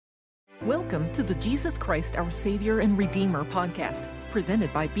Welcome to the Jesus Christ, Our Savior and Redeemer podcast,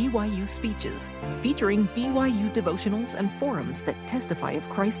 presented by BYU Speeches, featuring BYU devotionals and forums that testify of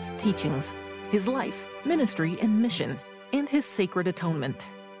Christ's teachings, His life, ministry, and mission, and His sacred atonement.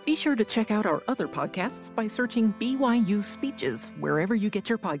 Be sure to check out our other podcasts by searching BYU Speeches wherever you get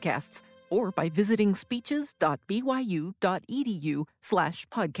your podcasts, or by visiting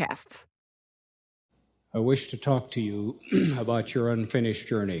speeches.byu.edu/podcasts. I wish to talk to you about your unfinished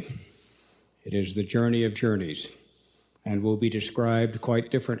journey. It is the journey of journeys, and will be described quite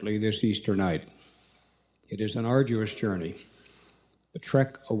differently this Easter night. It is an arduous journey. The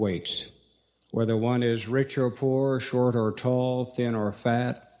trek awaits. Whether one is rich or poor, short or tall, thin or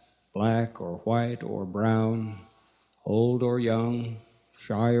fat, black or white or brown, old or young,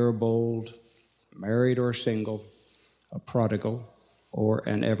 shy or bold, married or single, a prodigal or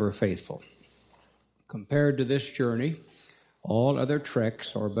an ever faithful. Compared to this journey, all other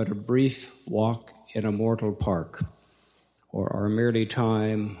treks are but a brief walk in a mortal park, or are merely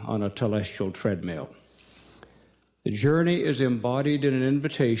time on a celestial treadmill. The journey is embodied in an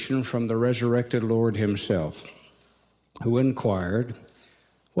invitation from the resurrected Lord Himself, who inquired,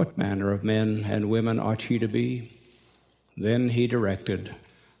 "What manner of men and women ought ye to be?" Then He directed,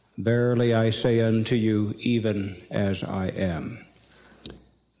 "Verily I say unto you, even as I am."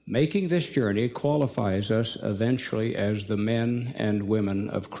 Making this journey qualifies us eventually as the men and women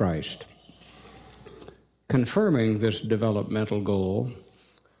of Christ. Confirming this developmental goal,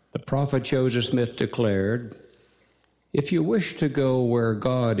 the prophet Joseph Smith declared, "If you wish to go where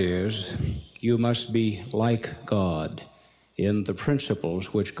God is, you must be like God in the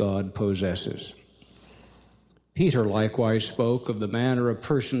principles which God possesses." Peter likewise spoke of the manner of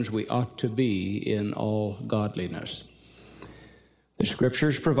persons we ought to be in all godliness. The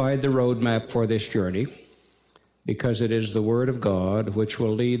Scriptures provide the roadmap for this journey, because it is the Word of God which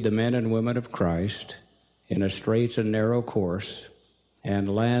will lead the men and women of Christ in a straight and narrow course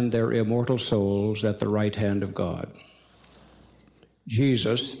and land their immortal souls at the right hand of God.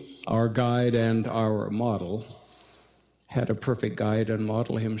 Jesus, our guide and our model, had a perfect guide and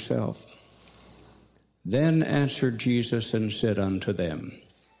model Himself. Then answered Jesus and said unto them,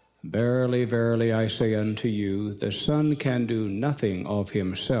 "Verily, verily, I say unto you, the Son can do nothing of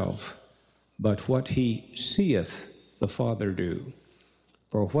himself, but what He seeth the Father do.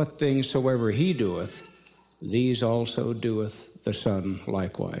 For what things soever He doeth, these also doeth the Son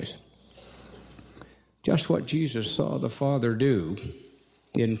likewise." Just what Jesus saw the Father do,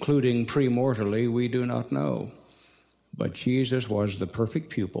 including premortally, we do not know. But Jesus was the perfect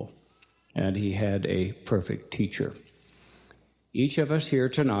pupil, and He had a perfect teacher. Each of us here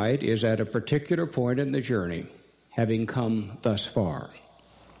tonight is at a particular point in the journey, having come thus far.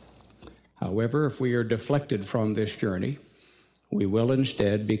 However, if we are deflected from this journey, we will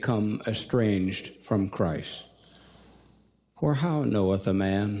instead become estranged from Christ. For how knoweth a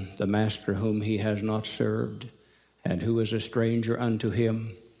man the master whom he has not served, and who is a stranger unto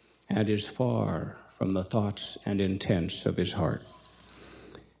him, and is far from the thoughts and intents of his heart?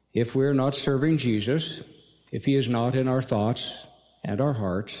 If we're not serving Jesus, if He is not in our thoughts and our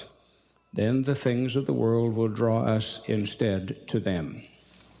hearts, then the things of the world will draw us instead to them.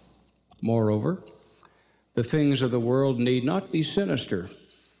 Moreover, the things of the world need not be sinister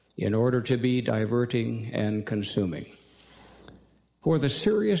in order to be diverting and consuming. For the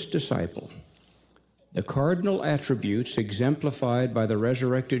serious disciple, the cardinal attributes exemplified by the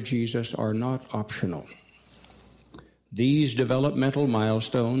resurrected Jesus are not optional. These developmental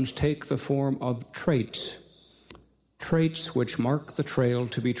milestones take the form of traits which mark the trail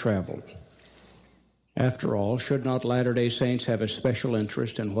to be traveled. After all, should not Latter-day Saints have a special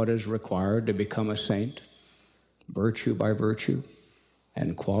interest in what is required to become a saint, virtue by virtue,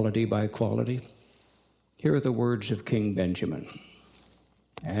 and quality by quality? Here are the words of King Benjamin: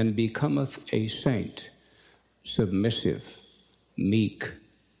 "And becometh a saint, submissive, meek,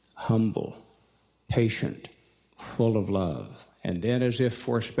 humble, patient, full of love," and then, as if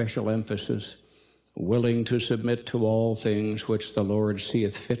for special emphasis, "willing to submit to all things which the Lord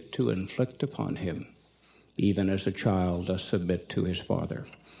seeth fit to inflict upon him, even as a child does submit to his father."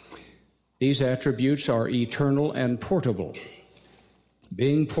 These attributes are eternal and portable.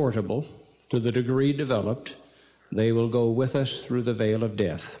 Being portable, to the degree developed, they will go with us through the veil of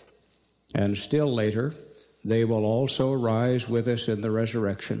death. And still later, they will also rise with us in the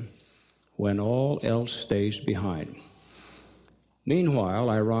resurrection, when all else stays behind. Meanwhile,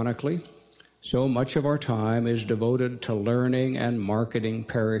 ironically, so much of our time is devoted to learning and marketing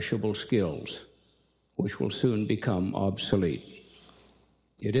perishable skills, which will soon become obsolete.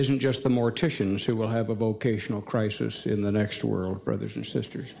 It isn't just the morticians who will have a vocational crisis in the next world, brothers and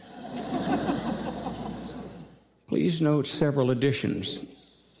sisters. Please note several additions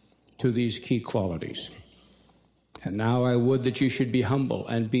to these key qualities. And now I would that you should be humble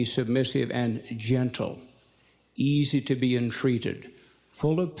and be submissive and gentle, easy to be entreated,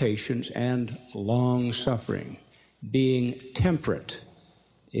 full of patience and long-suffering, being temperate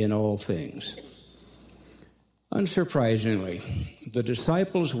in all things. Unsurprisingly, the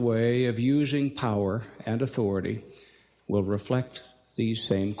disciples' way of using power and authority will reflect these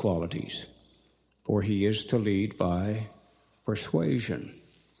same qualities, for he is to lead by persuasion,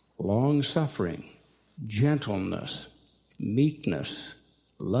 long-suffering, gentleness, meekness,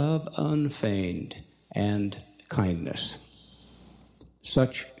 love unfeigned, and kindness.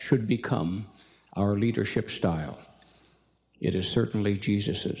 Such should become our leadership style. It is certainly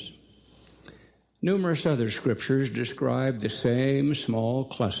Jesus's. Numerous other scriptures describe the same small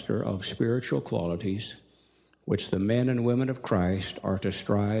cluster of spiritual qualities which the men and women of Christ are to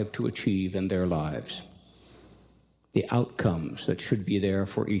strive to achieve in their lives. The outcomes that should be there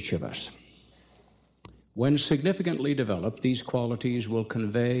for each of us. When significantly developed, these qualities will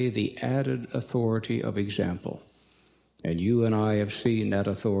convey the added authority of example. And you and I have seen that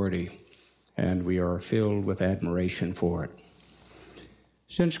authority, and we are filled with admiration for it.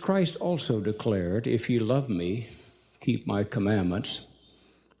 Since Christ also declared, "If ye love me, keep my commandments,"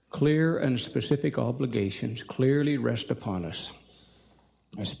 clear and specific obligations clearly rest upon us,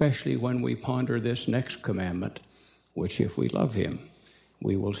 especially when we ponder this next commandment, which if we love him,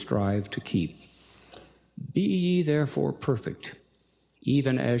 we will strive to keep. Be ye therefore perfect,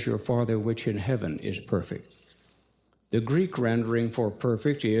 even as your Father which in heaven is perfect. The Greek rendering for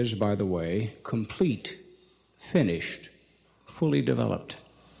perfect is, by the way, complete, finished, fully developed.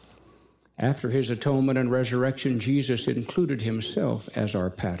 After his atonement and resurrection, Jesus included himself as our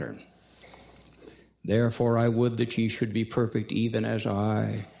pattern. Therefore I would that ye should be perfect, even as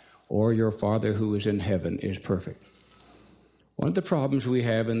I, or your Father who is in heaven, is perfect. One of the problems we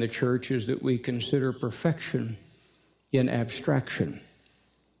have in the church is that we consider perfection in abstraction,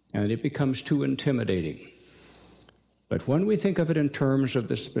 and it becomes too intimidating. But when we think of it in terms of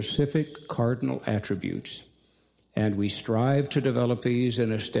the specific cardinal attributes, and we strive to develop these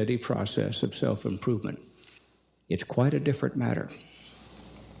in a steady process of self-improvement, it's quite a different matter.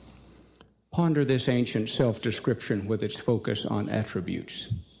 Ponder this ancient self-description with its focus on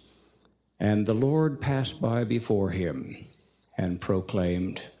attributes. And the Lord passed by before him and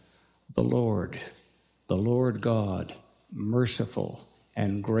proclaimed, the Lord God, merciful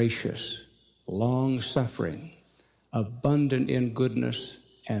and gracious, long-suffering, abundant in goodness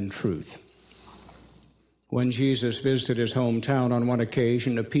and truth. When Jesus visited his hometown on one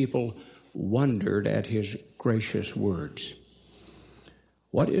occasion, the people wondered at his gracious words.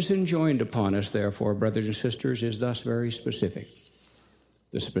 What is enjoined upon us, therefore, brothers and sisters, is thus very specific.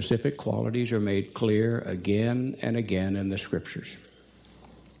 The specific qualities are made clear again and again in the Scriptures.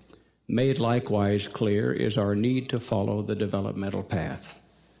 Made likewise clear is our need to follow the developmental path.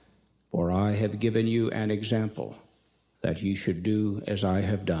 For I have given you an example, that ye should do as I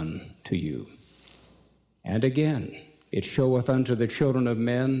have done to you. And again, it showeth unto the children of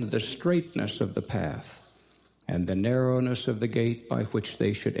men the straightness of the path, and the narrowness of the gate by which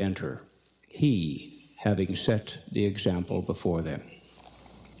they should enter, he having set the example before them.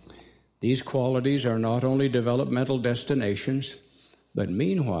 These qualities are not only developmental destinations, but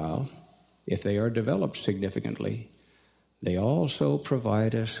meanwhile, if they are developed significantly, they also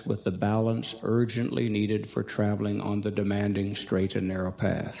provide us with the balance urgently needed for traveling on the demanding straight and narrow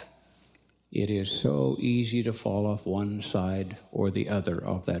path. It is so easy to fall off one side or the other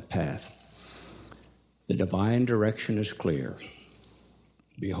of that path. The divine direction is clear.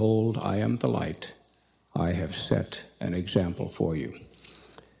 Behold, I am the light. I have set an example for you.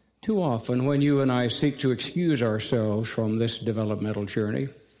 Too often, when you and I seek to excuse ourselves from this developmental journey,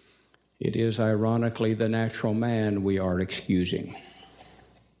 it is ironically the natural man we are excusing.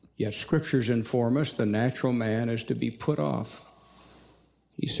 Yet Scriptures inform us the natural man is to be put off.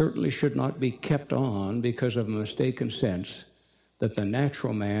 He certainly should not be kept on because of a mistaken sense that the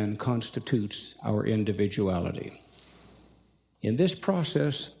natural man constitutes our individuality. In this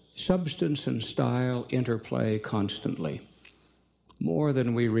process, substance and style interplay constantly, more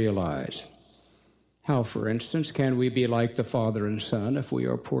than we realize. How, for instance, can we be like the Father and Son if we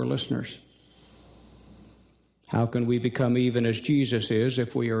are poor listeners? How can we become even as Jesus is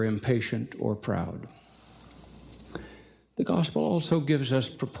if we are impatient or proud? The gospel also gives us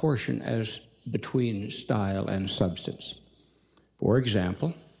proportion as between style and substance. For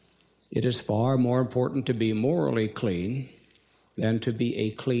example, it is far more important to be morally clean than to be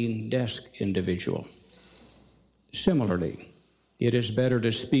a clean desk individual. Similarly, it is better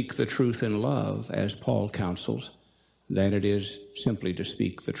to speak the truth in love, as Paul counsels, than it is simply to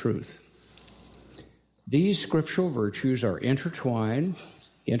speak the truth. These scriptural virtues are intertwined,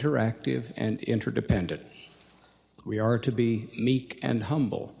 interactive, and interdependent. We are to be meek and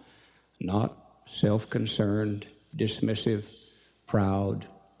humble, not self-concerned, dismissive, proud,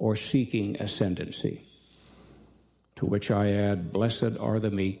 or seeking ascendancy. To which I add, blessed are the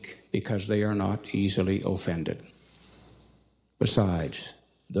meek, because they are not easily offended. Besides,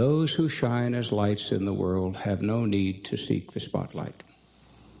 those who shine as lights in the world have no need to seek the spotlight.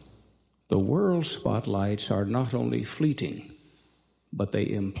 The world's spotlights are not only fleeting, but they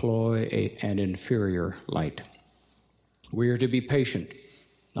employ an inferior light. We are to be patient,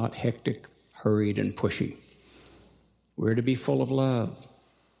 not hectic, hurried, and pushy. We're to be full of love,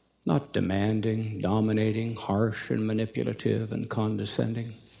 not demanding, dominating, harsh, and manipulative, and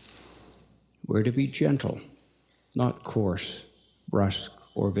condescending. We're to be gentle, not coarse, brusque,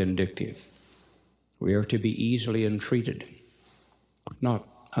 or vindictive. We are to be easily entreated, not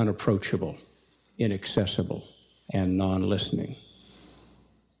unapproachable, inaccessible, and non-listening.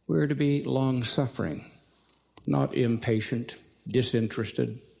 We're to be long-suffering, not impatient,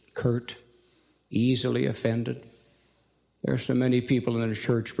 disinterested, curt, easily offended. There are so many people in the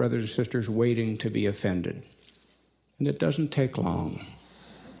church, brothers and sisters, waiting to be offended. And it doesn't take long.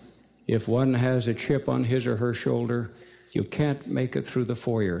 If one has a chip on his or her shoulder, you can't make it through the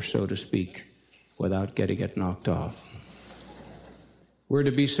foyer, so to speak, without getting it knocked off. We're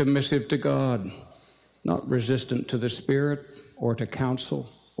to be submissive to God, not resistant to the Spirit or to counsel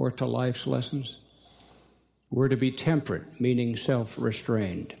or to life's lessons. We're to be temperate, meaning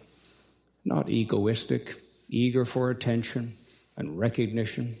self-restrained, not egoistic, eager for attention and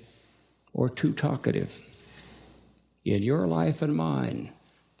recognition, or too talkative. In your life and mine,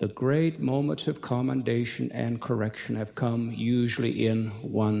 the great moments of commendation and correction have come usually in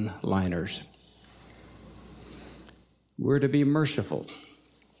one-liners. We're to be merciful,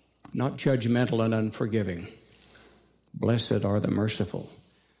 not judgmental and unforgiving. Blessed are the merciful,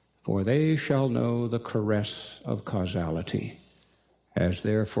 for they shall know the caress of causality, as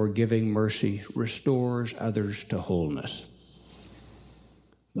their forgiving mercy restores others to wholeness.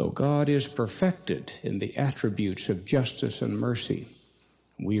 Though God is perfected in the attributes of justice and mercy,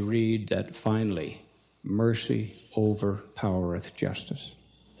 we read that finally, mercy overpowereth justice.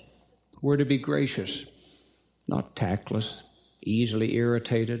 We're to be gracious, not tactless, easily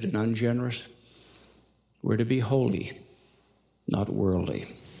irritated and ungenerous. We're to be holy, not worldly.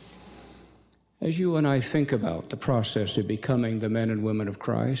 As you and I think about the process of becoming the men and women of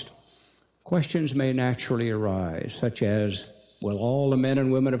Christ, questions may naturally arise, such as, will all the men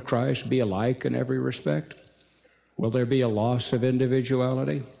and women of Christ be alike in every respect? Will there be a loss of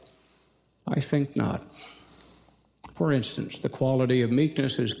individuality? I think not. For instance, the quality of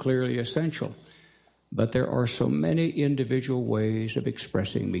meekness is clearly essential, but there are so many individual ways of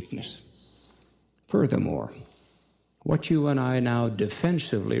expressing meekness. Furthermore, what you and I now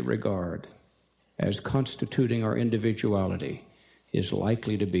defensively regard as constituting our individuality is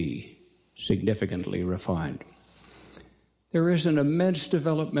likely to be significantly refined. There is an immense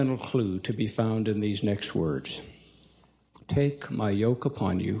developmental clue to be found in these next words. Take my yoke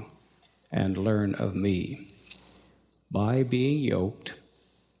upon you and learn of me. By being yoked,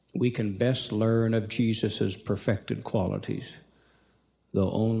 we can best learn of Jesus' perfected qualities,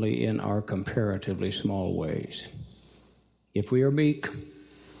 though only in our comparatively small ways. If we are meek,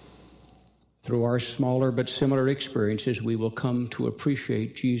 through our smaller but similar experiences, we will come to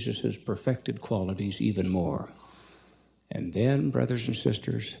appreciate Jesus' perfected qualities even more. And then, brothers and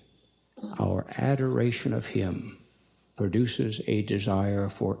sisters, our adoration of him produces a desire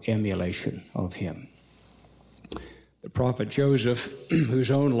for emulation of him. The prophet Joseph,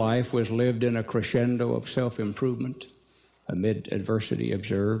 whose own life was lived in a crescendo of self-improvement amid adversity,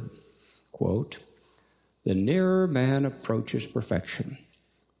 observed, quote, "The nearer man approaches perfection,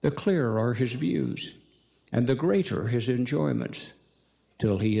 the clearer are his views, and the greater his enjoyments,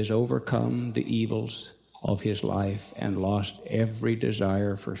 till he has overcome the evils of his life and lost every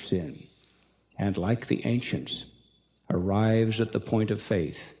desire for sin, and like the ancients, arrives at the point of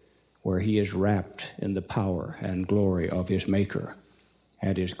faith, where he is wrapped in the power and glory of his Maker,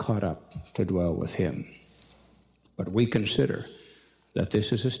 and is caught up to dwell with him." But we consider that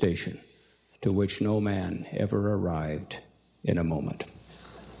this is a station to which no man ever arrived in a moment.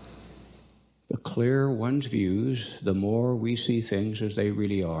 The clearer one's views, the more we see things as they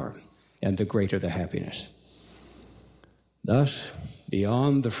really are, and the greater the happiness. Thus,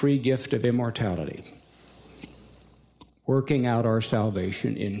 beyond the free gift of immortality, Working out our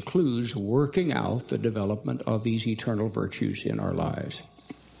salvation includes working out the development of these eternal virtues in our lives.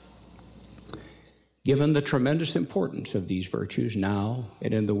 Given the tremendous importance of these virtues now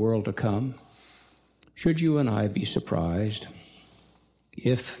and in the world to come, should you and I be surprised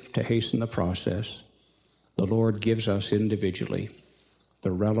if, to hasten the process, the Lord gives us individually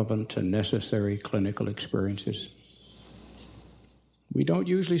the relevant and necessary clinical experiences? We don't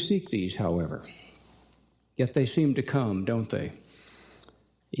usually seek these, however. Yet they seem to come, don't they?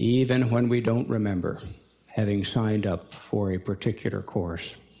 Even when we don't remember having signed up for a particular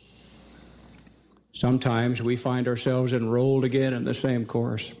course. Sometimes we find ourselves enrolled again in the same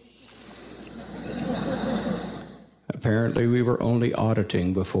course. Apparently we were only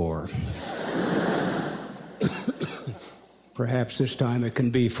auditing before. Perhaps this time it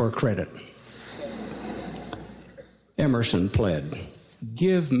can be for credit. Emerson pled,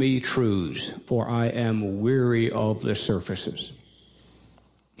 "Give me truths, for I am weary of the surfaces."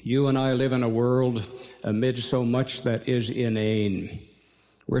 You and I live in a world amid so much that is inane.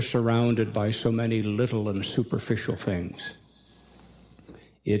 We're surrounded by so many little and superficial things.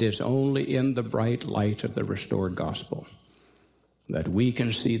 It is only in the bright light of the restored gospel that we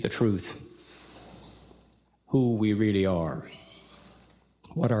can see the truth, who we really are,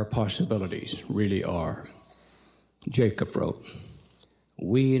 what our possibilities really are. Jacob wrote,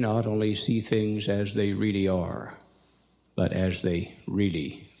 "We not only see things as they really are, but as they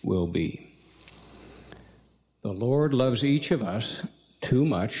really will be." The Lord loves each of us too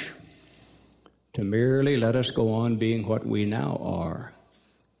much to merely let us go on being what we now are,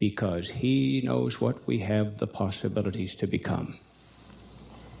 because He knows what we have the possibilities to become.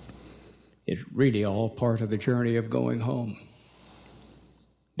 It's really all part of the journey of going home.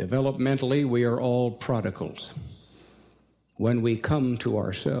 Developmentally, we are all prodigals. When we come to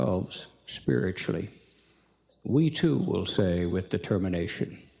ourselves spiritually, we too will say with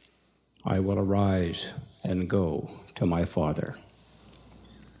determination, "I will arise and go to my Father."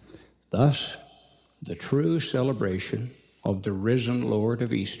 Thus, the true celebration of the risen Lord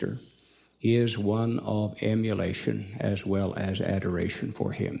of Easter is one of emulation as well as adoration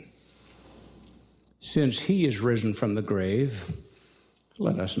for Him. Since He is risen from the grave,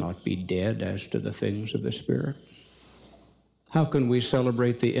 let us not be dead as to the things of the Spirit. How can we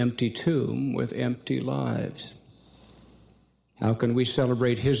celebrate the empty tomb with empty lives? How can we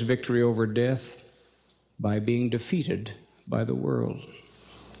celebrate His victory over death by being defeated by the world?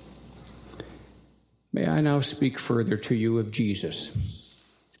 May I now speak further to you of Jesus,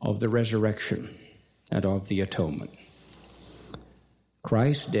 of the resurrection, and of the atonement.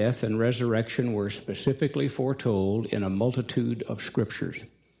 Christ's death and resurrection were specifically foretold in a multitude of scriptures,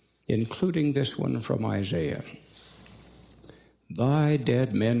 including this one from Isaiah. "Thy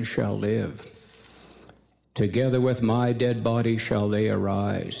dead men shall live. Together with my dead body shall they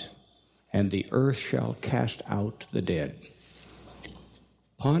arise, and the earth shall cast out the dead."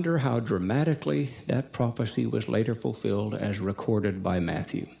 Ponder how dramatically that prophecy was later fulfilled as recorded by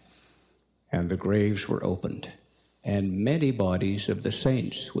Matthew. "And the graves were opened, and many bodies of the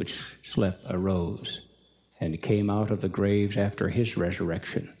saints which slept arose, and came out of the graves after His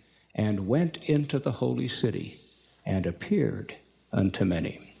resurrection, and went into the holy city, and appeared unto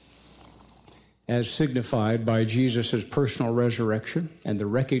many." As signified by Jesus' personal resurrection and the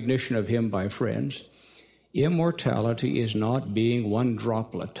recognition of Him by friends, immortality is not being one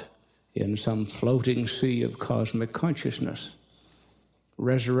droplet in some floating sea of cosmic consciousness.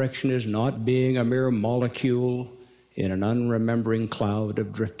 Resurrection is not being a mere molecule in an unremembering cloud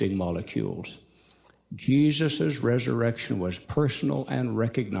of drifting molecules. Jesus' resurrection was personal and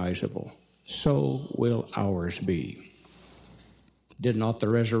recognizable. So will ours be. Did not the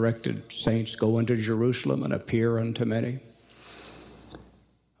resurrected saints go into Jerusalem and appear unto many?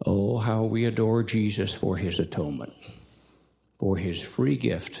 Oh, how we adore Jesus for His atonement, for His free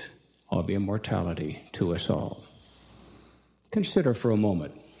gift of immortality to us all. Consider for a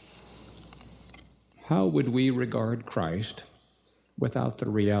moment, how would we regard Christ without the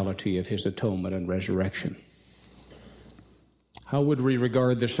reality of His atonement and resurrection? How would we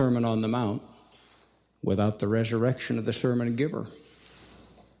regard the Sermon on the Mount without the resurrection of the sermon giver,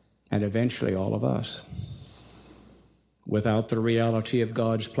 and eventually all of us? Without the reality of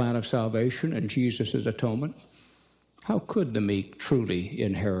God's plan of salvation and Jesus' atonement, how could the meek truly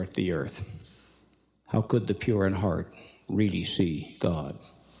inherit the earth? How could the pure in heart really see God?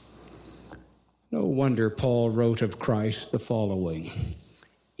 No wonder Paul wrote of Christ the following: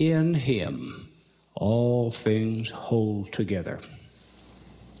 "In Him all things hold together."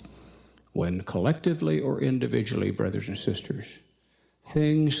 When collectively or individually, brothers and sisters,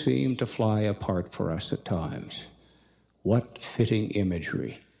 things seem to fly apart for us at times, What fitting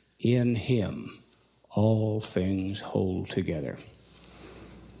imagery! In him all things hold together.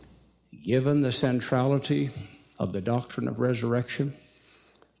 Given the centrality of the doctrine of resurrection,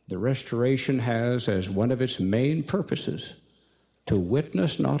 the restoration has as one of its main purposes to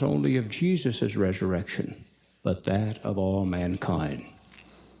witness not only of Jesus' resurrection, but that of all mankind.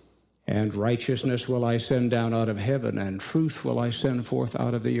 And righteousness will I send down out of heaven, and truth will I send forth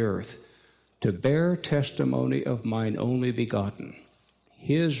out of the earth, to bear testimony of mine only begotten,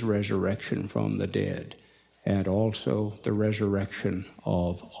 his resurrection from the dead, and also the resurrection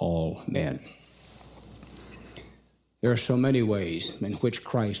of all men. There are so many ways in which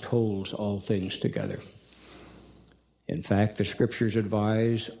Christ holds all things together. In fact, the Scriptures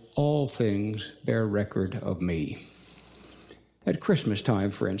advise all things bear record of me. At Christmas time,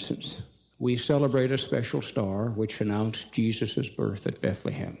 for instance, we celebrate a special star which announced Jesus' birth at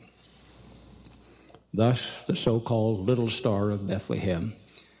Bethlehem. Thus, the so-called Little Star of Bethlehem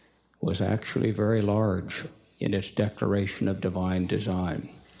was actually very large in its declaration of divine design.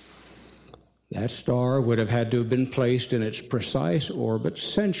 That star would have had to have been placed in its precise orbit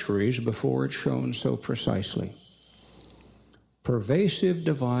centuries before it shone so precisely. Pervasive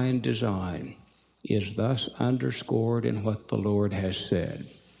divine design is thus underscored in what the Lord has said.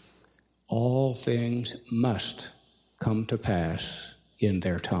 All things must come to pass in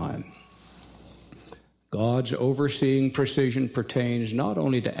their time. God's overseeing precision pertains not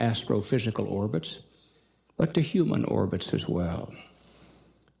only to astrophysical orbits, but to human orbits as well.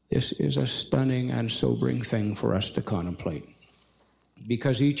 This is a stunning and sobering thing for us to contemplate,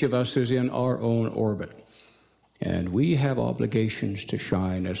 because each of us is in our own orbit, and we have obligations to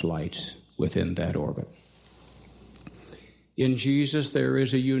shine as lights within that orbit. In Jesus, there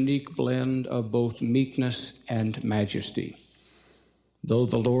is a unique blend of both meekness and majesty. Though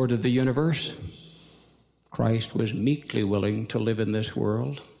the Lord of the universe, Christ was meekly willing to live in this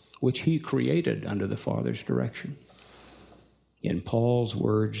world, which he created under the Father's direction. In Paul's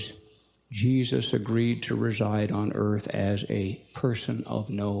words, Jesus agreed to reside on earth as a person of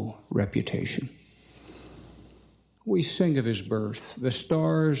no reputation. We sing of his birth. The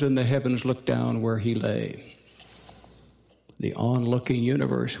stars in the heavens looked down where he lay. The onlooking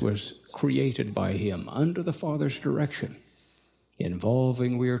universe was created by him under the Father's direction,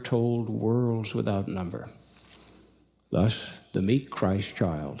 involving, we are told, worlds without number. Thus, the meek Christ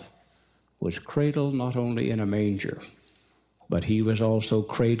child was cradled not only in a manger, but he was also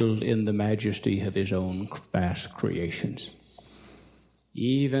cradled in the majesty of his own vast creations.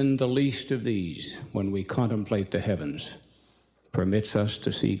 Even the least of these, when we contemplate the heavens, permits us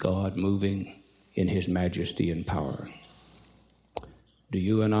to see God moving in his majesty and power. Do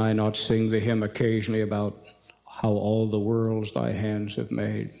you and I not sing the hymn occasionally about how all the worlds thy hands have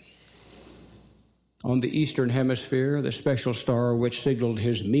made? On the Eastern Hemisphere, the special star which signaled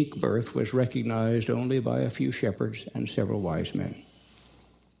his meek birth was recognized only by a few shepherds and several wise men.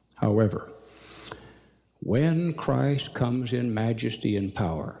 However, when Christ comes in majesty and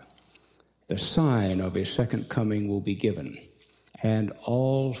power, the sign of his second coming will be given, and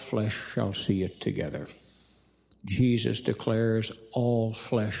all flesh shall see it together. Jesus declares, all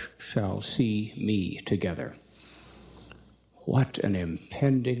flesh shall see me together. What an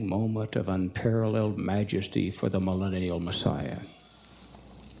impending moment of unparalleled majesty for the millennial Messiah.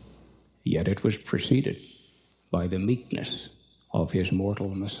 Yet it was preceded by the meekness of his mortal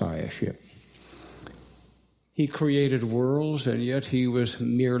messiahship. He created worlds, and yet he was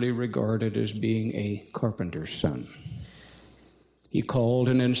merely regarded as being a carpenter's son. He called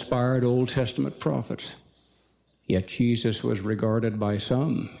and inspired Old Testament prophets, yet Jesus was regarded by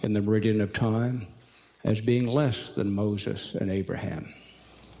some in the meridian of time as being less than Moses and Abraham.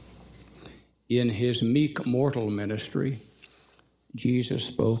 In his meek mortal ministry, Jesus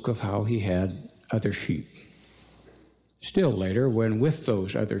spoke of how he had other sheep. Still later, when with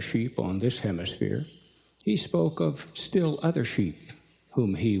those other sheep on this hemisphere, he spoke of still other sheep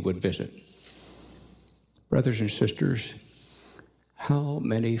whom he would visit. Brothers and sisters, how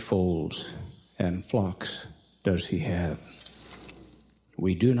many folds and flocks does he have?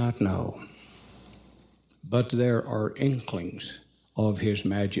 We do not know. But there are inklings of his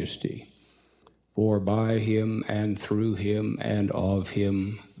majesty, for by him and through him and of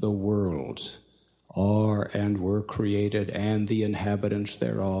him the worlds are and were created, and the inhabitants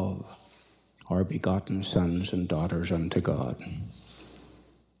thereof are begotten sons and daughters unto God.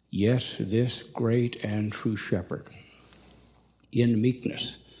 Yes, this great and true shepherd, in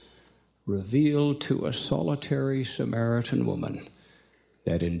meekness, revealed to a solitary Samaritan woman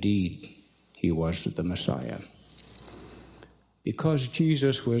that indeed he was the Messiah. Because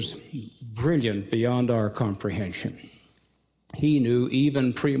Jesus was brilliant beyond our comprehension, He knew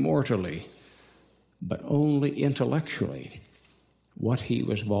even premortally, but only intellectually, what he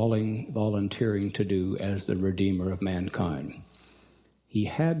was volunteering to do as the Redeemer of mankind. He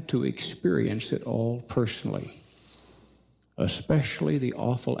had to experience it all personally, especially the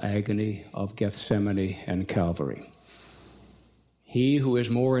awful agony of Gethsemane and Calvary. He who is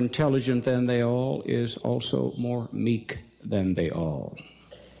more intelligent than they all is also more meek than they all.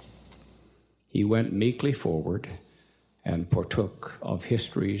 He went meekly forward and partook of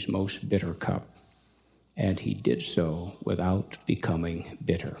history's most bitter cup, and he did so without becoming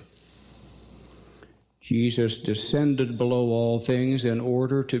bitter. Jesus descended below all things in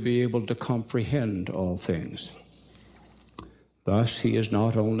order to be able to comprehend all things. Thus, he is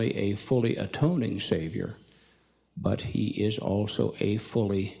not only a fully atoning Savior, but he is also a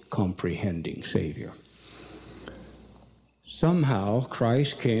fully comprehending Savior. Somehow,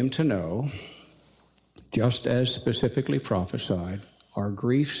 Christ came to know, just as specifically prophesied, our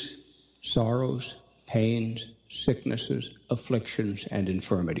griefs, sorrows, pains, sicknesses, afflictions, and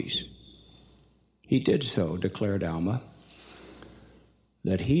infirmities. He did so, declared Alma,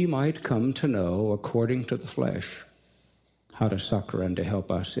 that he might come to know, according to the flesh, how to succor and to help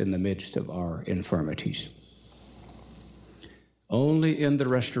us in the midst of our infirmities. Only in the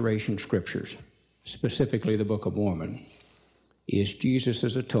Restoration Scriptures, specifically the Book of Mormon, is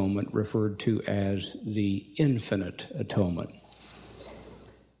Jesus' atonement referred to as the infinite atonement.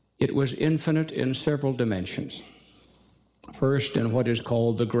 It was infinite in several dimensions. First, in what is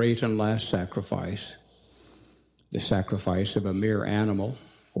called the great and last sacrifice, the sacrifice of a mere animal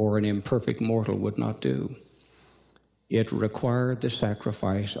or an imperfect mortal would not do. It required the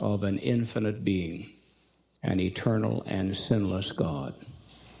sacrifice of an infinite being, an eternal and sinless God.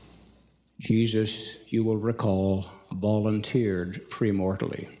 Jesus, you will recall, volunteered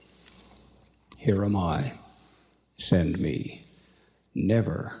premortally. Here am I, send me.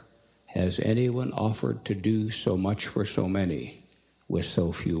 Never has anyone offered to do so much for so many with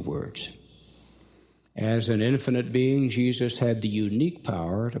so few words. As an infinite being, Jesus had the unique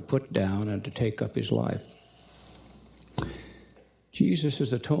power to put down and to take up his life.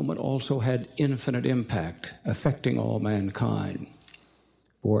 Jesus' atonement also had infinite impact, affecting all mankind.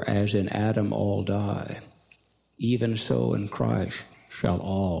 For as in Adam all die, even so in Christ shall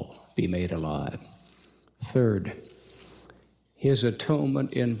all be made alive. Third, his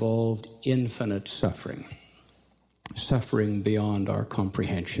atonement involved infinite suffering, suffering beyond our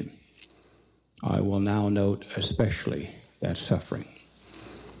comprehension. I will now note especially that suffering.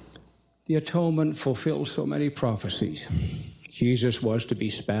 The atonement fulfilled so many prophecies. Jesus was to be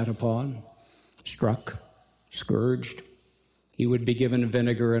spat upon, struck, scourged. He would be given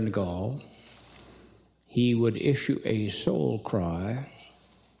vinegar and gall. He would issue a soul cry,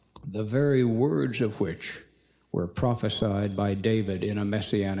 the very words of which were prophesied by David in a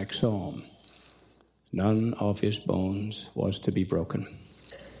messianic psalm. None of his bones was to be broken.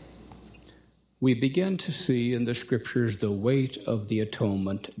 We begin to see in the Scriptures the weight of the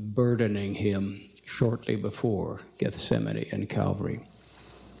atonement burdening him shortly before Gethsemane and Calvary.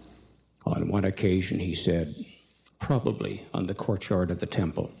 On one occasion he said, probably on the courtyard of the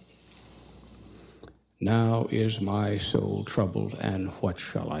temple, "Now is my soul troubled, and what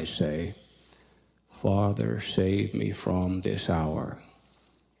shall I say? Father, save me from this hour."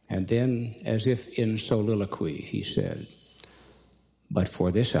 And then, as if in soliloquy, he said, "But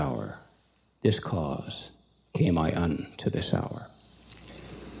for this hour, this cause, came I unto this hour."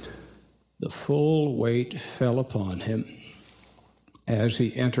 The full weight fell upon him as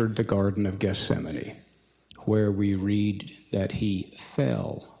he entered the Garden of Gethsemane, where we read that he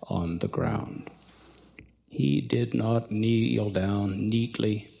fell on the ground. He did not kneel down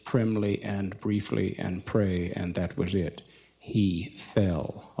neatly, primly, and briefly and pray, and that was it. He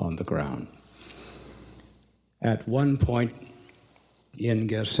fell on the ground. At one point in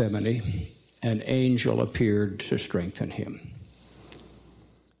Gethsemane, an angel appeared to strengthen him.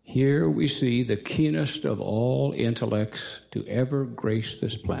 Here we see the keenest of all intellects to ever grace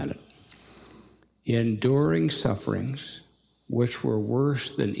this planet, enduring sufferings which were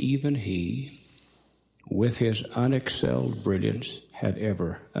worse than even he, with his unexcelled brilliance, had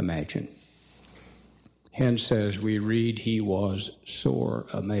ever imagined. Hence, as we read, he was sore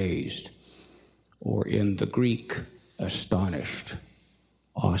amazed, or in the Greek, astonished,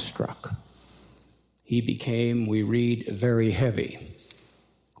 awestruck. He became, we read, very heavy,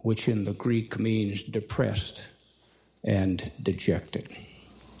 which in the Greek means depressed and dejected.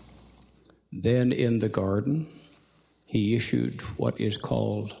 Then in the garden, he issued what is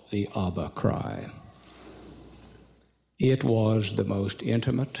called the Abba cry. It was the most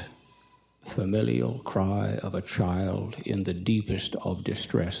intimate, familial cry of a child in the deepest of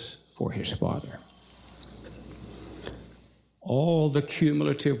distress for his father. All the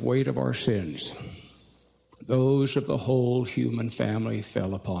cumulative weight of our sins, those of the whole human family,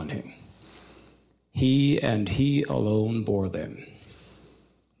 fell upon him. He and he alone bore them.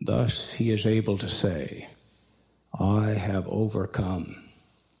 Thus he is able to say, I have overcome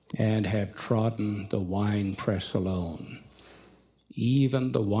and have trodden the winepress alone,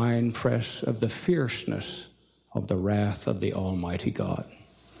 even the winepress of the fierceness of the wrath of the Almighty God.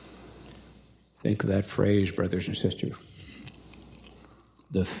 Think of that phrase, brothers and sisters.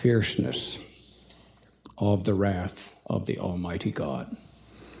 The fierceness of the wrath of the Almighty God.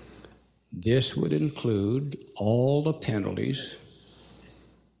 This would include all the penalties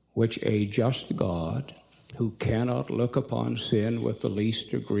which a just God who cannot look upon sin with the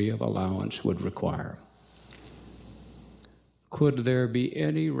least degree of allowance would require. Could there be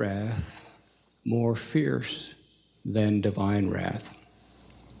any wrath more fierce than divine wrath?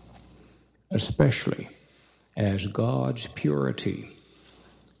 Especially as God's purity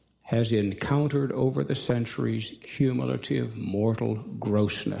has encountered over the centuries cumulative mortal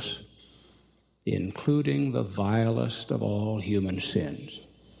grossness, including the vilest of all human sins.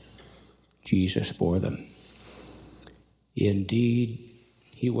 Jesus bore them. Indeed,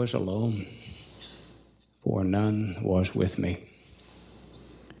 he was alone, for none was with me.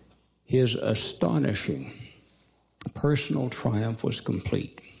 His astonishing personal triumph was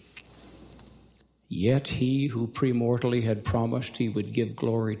complete. Yet he who premortally had promised he would give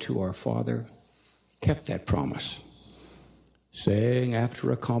glory to our Father kept that promise, saying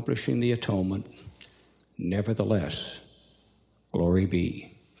after accomplishing the atonement, nevertheless, glory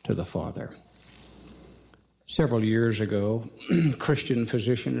be to the Father. Several years ago, Christian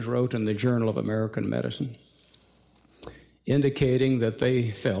physicians wrote in the Journal of American Medicine, indicating that they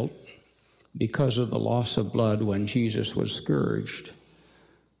felt, because of the loss of blood when Jesus was scourged,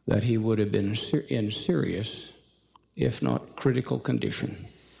 that he would have been in serious, if not critical condition,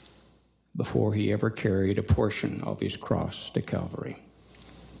 before he ever carried a portion of his cross to Calvary.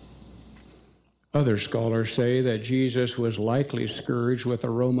 Other scholars say that Jesus was likely scourged with a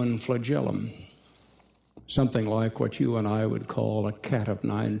Roman flagellum, something like what you and I would call a cat of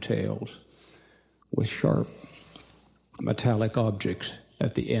nine tails, with sharp metallic objects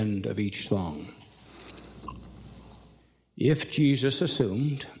at the end of each thong. If Jesus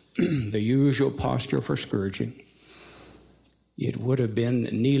assumed the usual posture for scourging, it would have been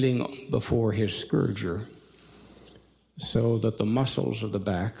kneeling before his scourger so that the muscles of the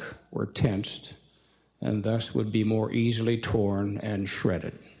back were tensed and thus would be more easily torn and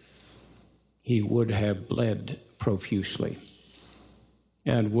shredded. He would have bled profusely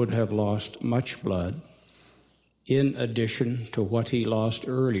and would have lost much blood in addition to what he lost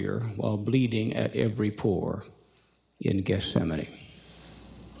earlier while bleeding at every pore in Gethsemane.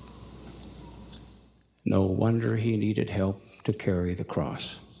 No wonder he needed help to carry the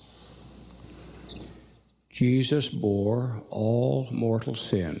cross. Jesus bore all mortal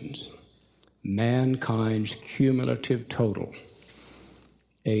sins, mankind's cumulative total,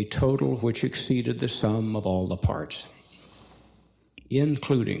 a total which exceeded the sum of all the parts,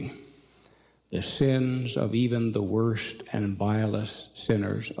 including the sins of even the worst and vilest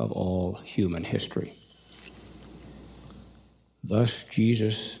sinners of all human history. Thus,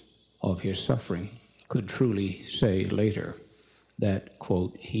 Jesus, of his suffering, could truly say later that,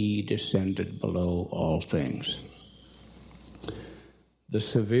 quote, he descended below all things. The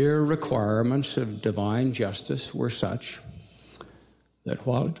severe requirements of divine justice were such that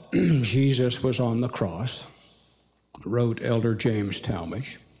while Jesus was on the cross, wrote Elder James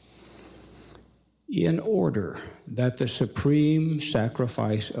Talmage, in order that the supreme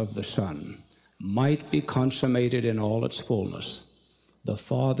sacrifice of the Son might be consummated in all its fullness, the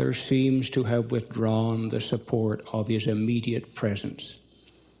Father seems to have withdrawn the support of his immediate presence,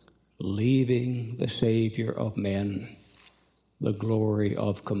 leaving the Savior of men the glory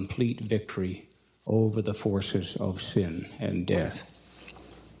of complete victory over the forces of sin and death.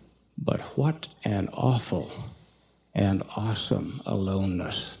 But what an awful and awesome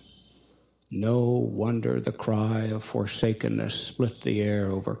aloneness. No wonder the cry of forsakenness split the air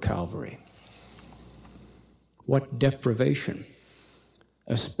over Calvary. What deprivation,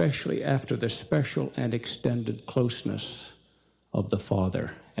 especially after the special and extended closeness of the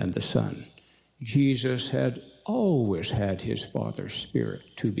Father and the Son. Jesus had always had his Father's Spirit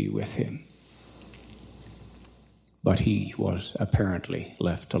to be with him, but he was apparently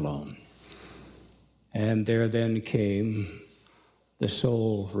left alone. And there then came the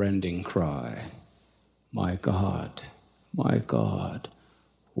soul-rending cry, my God,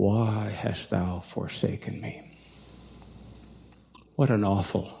 why hast thou forsaken me? What an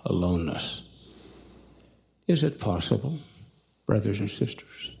awful aloneness. Is it possible, brothers and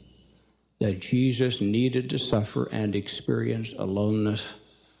sisters, that Jesus needed to suffer and experience aloneness,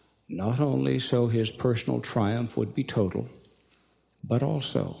 not only so his personal triumph would be total, but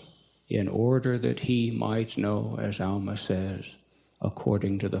also in order that he might know, as Alma says,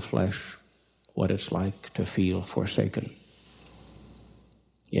 according to the flesh, what it's like to feel forsaken?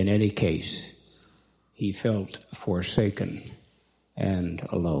 In any case, he felt forsaken and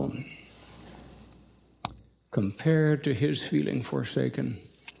alone. Compared to his feeling forsaken,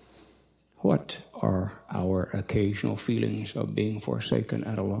 what are our occasional feelings of being forsaken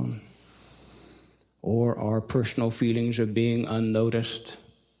and alone? Or our personal feelings of being unnoticed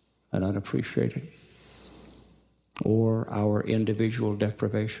and unappreciated? Or our individual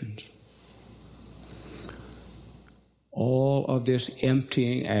deprivations? All of this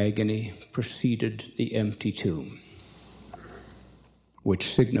emptying agony preceded the empty tomb,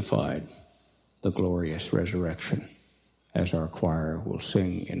 which signified the glorious resurrection, as our choir will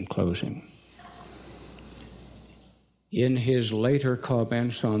sing in closing. In his later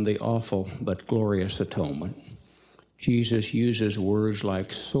comments on the awful but glorious atonement, Jesus uses words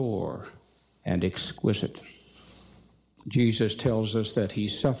like sore and exquisite. Jesus tells us that he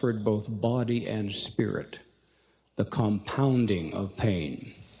suffered both body and spirit, the compounding of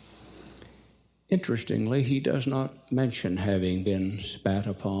pain. Interestingly, he does not mention having been spat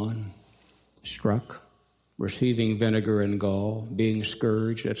upon, struck, receiving vinegar and gall, being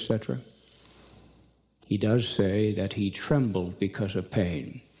scourged, etc. He does say that he trembled because of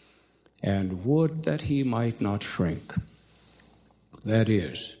pain, and would that he might not shrink. That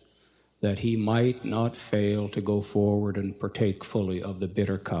is, that he might not fail to go forward and partake fully of the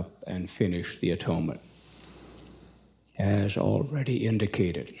bitter cup and finish the atonement. As already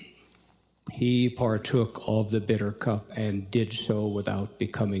indicated, he partook of the bitter cup and did so without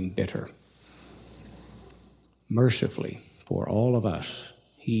becoming bitter. Mercifully, for all of us,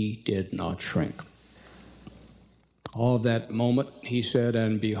 he did not shrink. All that moment, he said,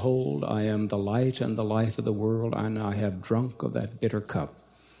 and behold, I am the light and the life of the world, and I have drunk of that bitter cup,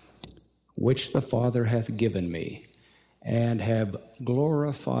 which the Father hath given me, and have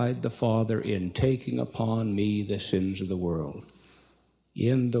glorified the Father in taking upon me the sins of the world,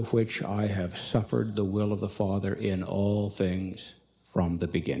 in the which I have suffered the will of the Father in all things from the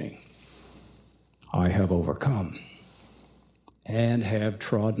beginning. I have overcome, and have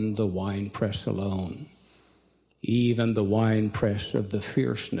trodden the winepress alone, even the winepress of the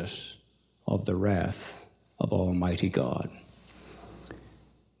fierceness of the wrath of Almighty God.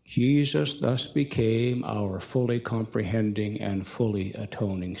 Jesus thus became our fully comprehending and fully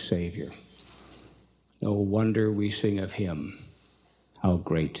atoning Savior. No wonder we sing of him, how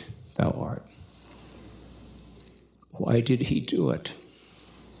great thou art. Why did he do it?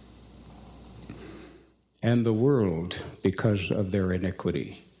 And the world, because of their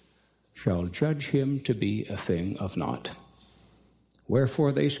iniquity, shall judge him to be a thing of naught.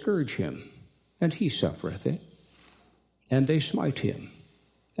 Wherefore they scourge him, and he suffereth it. And they smite him,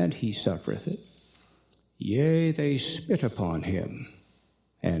 and he suffereth it. Yea, they spit upon him,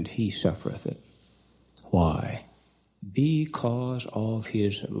 and he suffereth it. Why? Because of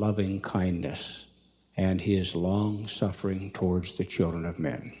his loving kindness and his long suffering towards the children of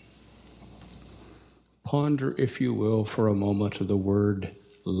men. Ponder, if you will, for a moment the word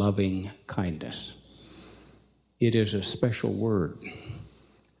loving kindness. It is a special word.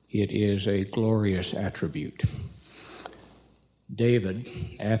 It is a glorious attribute. David,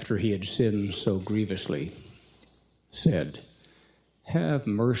 after he had sinned so grievously, said, Have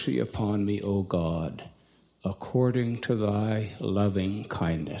mercy upon me, O God, according to thy loving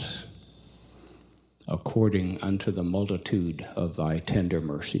kindness, according unto the multitude of thy tender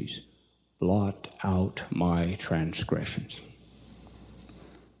mercies. Blot out my transgressions.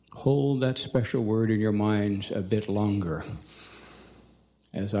 Hold that special word in your minds a bit longer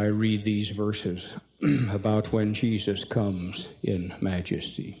as I read these verses about when Jesus comes in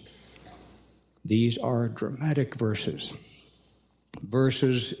majesty. These are dramatic verses,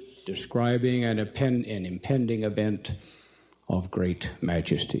 verses describing an impending event of great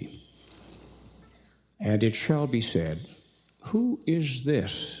majesty. And it shall be said, Who is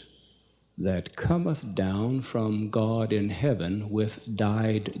this that cometh down from God in heaven with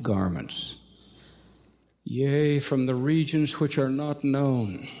dyed garments? Yea, from the regions which are not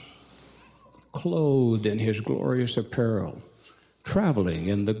known, clothed in his glorious apparel, traveling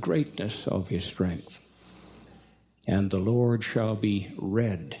in the greatness of his strength. And the Lord shall be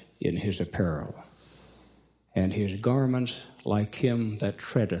red in his apparel, and his garments like him that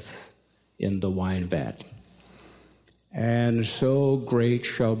treadeth in the wine vat. And so great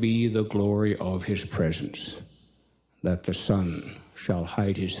shall be the glory of his presence, that the sun shall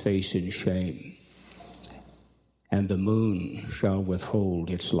hide his face in shame, and the moon shall withhold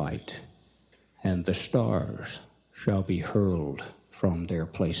its light, and the stars shall be hurled from their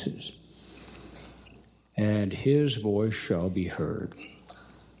places. And his voice shall be heard,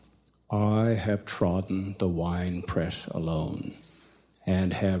 I have trodden the winepress alone,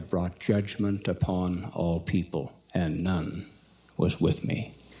 and have brought judgment upon all people, and none was with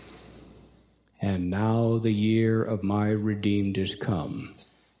me. And now the year of my redeemed is come,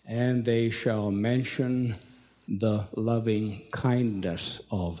 and they shall mention the loving kindness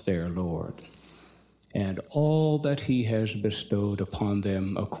of their Lord, and all that he has bestowed upon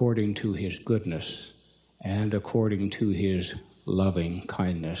them according to his goodness and according to his loving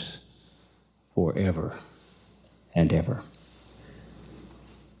kindness forever and ever.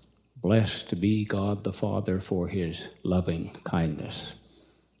 Blessed be God the Father for his loving kindness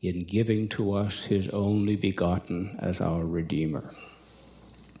in giving to us his only begotten as our Redeemer.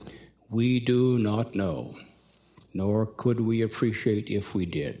 We do not know, nor could we appreciate if we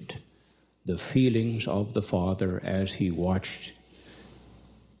did, the feelings of the Father as he watched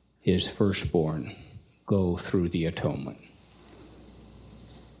his firstborn go through the atonement.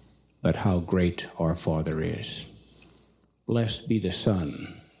 But how great our Father is. Blessed be the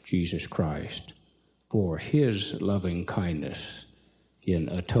Son, Jesus Christ, for his loving kindness in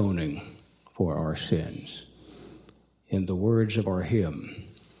atoning for our sins. In the words of our hymn,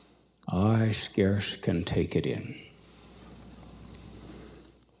 I scarce can take it in.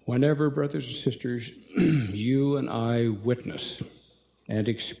 Whenever, brothers and sisters, you and I witness and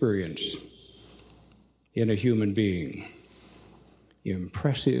experience in a human being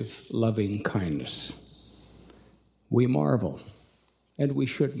impressive loving kindness, we marvel, and we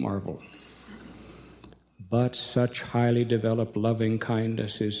should marvel. But such highly developed loving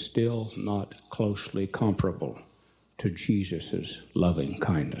kindness is still not closely comparable to Jesus' loving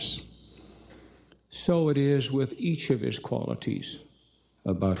kindness. So it is with each of his qualities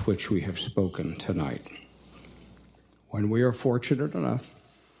about which we have spoken tonight. When we are fortunate enough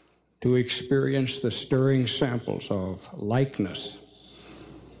to experience the stirring samples of likeness,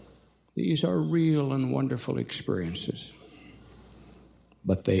 these are real and wonderful experiences,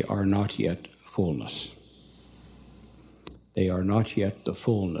 but they are not yet fullness. They are not yet the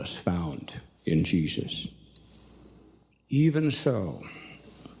fullness found in Jesus. Even so,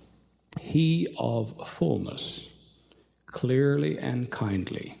 he of fullness clearly and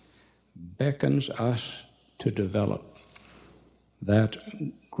kindly beckons us to develop that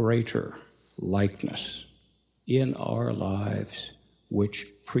greater likeness in our lives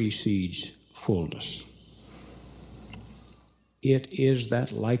which precedes fullness. It is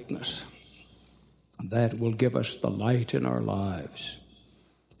that likeness that will give us the light in our lives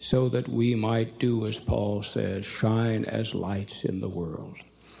so that we might do, as Paul says, shine as lights in the world.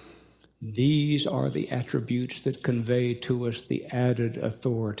 These are the attributes that convey to us the added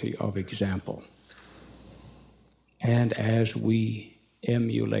authority of example. And as we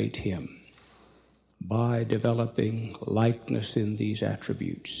emulate him by developing likeness in these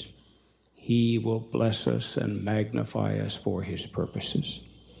attributes, he will bless us and magnify us for his purposes.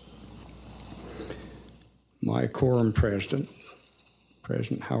 My quorum president,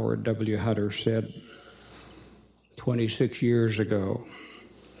 President Howard W. Hutter, said 26 years ago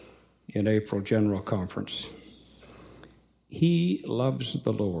in April General Conference, he loves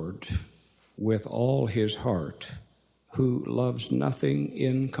the Lord with all his heart who loves nothing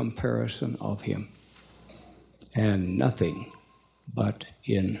in comparison of him and nothing but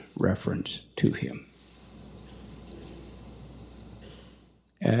in reference to him.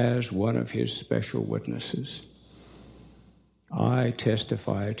 As one of his special witnesses, I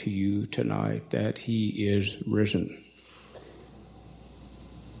testify to you tonight that he is risen.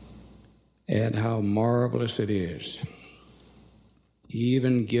 And how marvelous it is,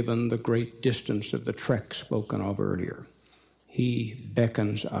 even given the great distance of the trek spoken of earlier, he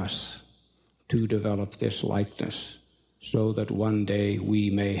beckons us to develop this likeness so that one day we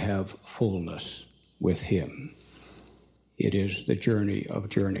may have fullness with him. It is the journey of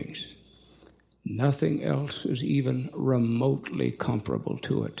journeys. Nothing else is even remotely comparable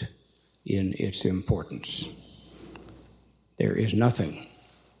to it in its importance. There is nothing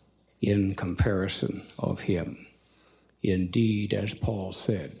in comparison of him. Indeed, as Paul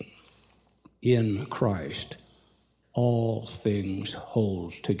said, in Christ all things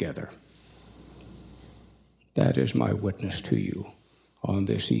hold together. That is my witness to you on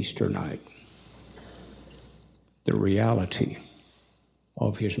this Easter night. the reality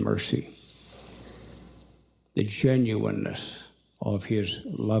of his mercy, the genuineness of his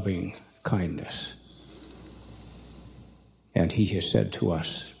loving kindness. And he has said to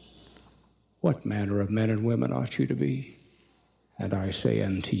us, "What manner of men and women ought you to be? And I say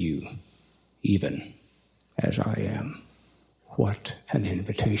unto you, even as I am." What an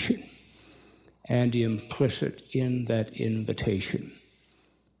invitation. And implicit in that invitation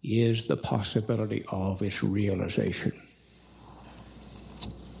is the possibility of its realization.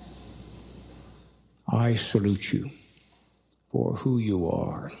 I salute you for who you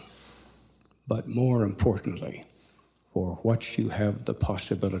are, but more importantly, for what you have the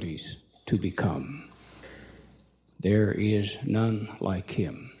possibilities to become. There is none like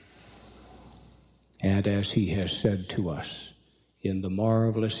him. And as he has said to us in the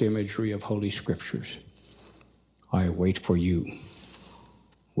marvelous imagery of Holy Scriptures, I wait for you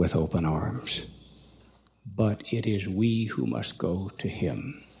with open arms. But it is we who must go to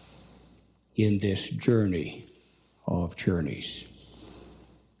him in this journey of journeys.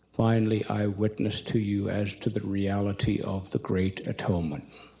 Finally, I witness to you as to the reality of the great atonement.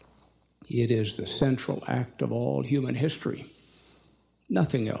 It is the central act of all human history.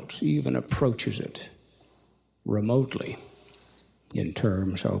 Nothing else even approaches it remotely in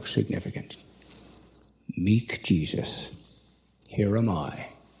terms of significance. Meek Jesus, here am I,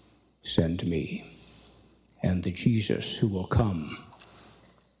 send me. And the Jesus who will come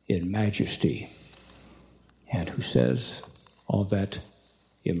in majesty and who says of that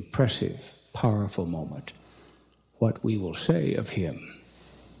impressive, powerful moment, what we will say of him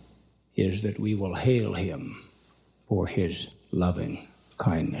is that we will hail him for his loving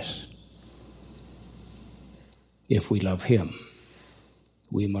kindness. If we love him,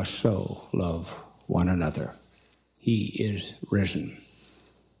 we must so love one another. He is risen.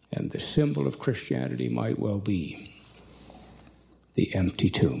 And the symbol of Christianity might well be the empty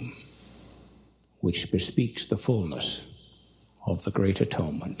tomb, which bespeaks the fullness of the great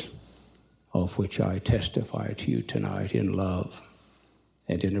atonement, of which I testify to you tonight in love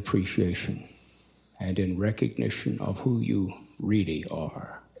and in appreciation and in recognition of who you really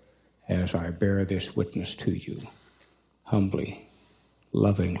are, as I bear this witness to you, humbly,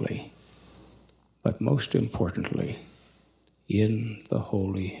 lovingly, but most importantly, in the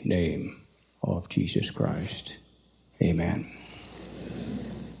holy name of Jesus Christ. Amen.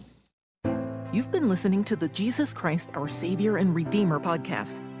 You've been listening to the Jesus Christ, Our Savior and Redeemer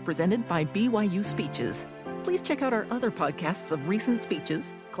podcast, presented by BYU Speeches. Please check out our other podcasts of recent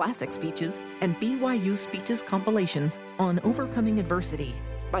speeches, classic speeches, and BYU Speeches compilations on overcoming adversity,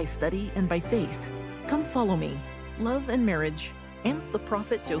 by study and by faith, Come Follow Me, Love and Marriage, and the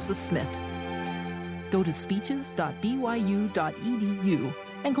Prophet Joseph Smith. Go to speeches.byu.edu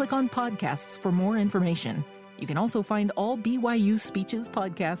and click on podcasts for more information. You can also find all BYU Speeches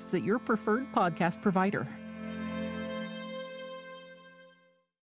podcasts at your preferred podcast provider.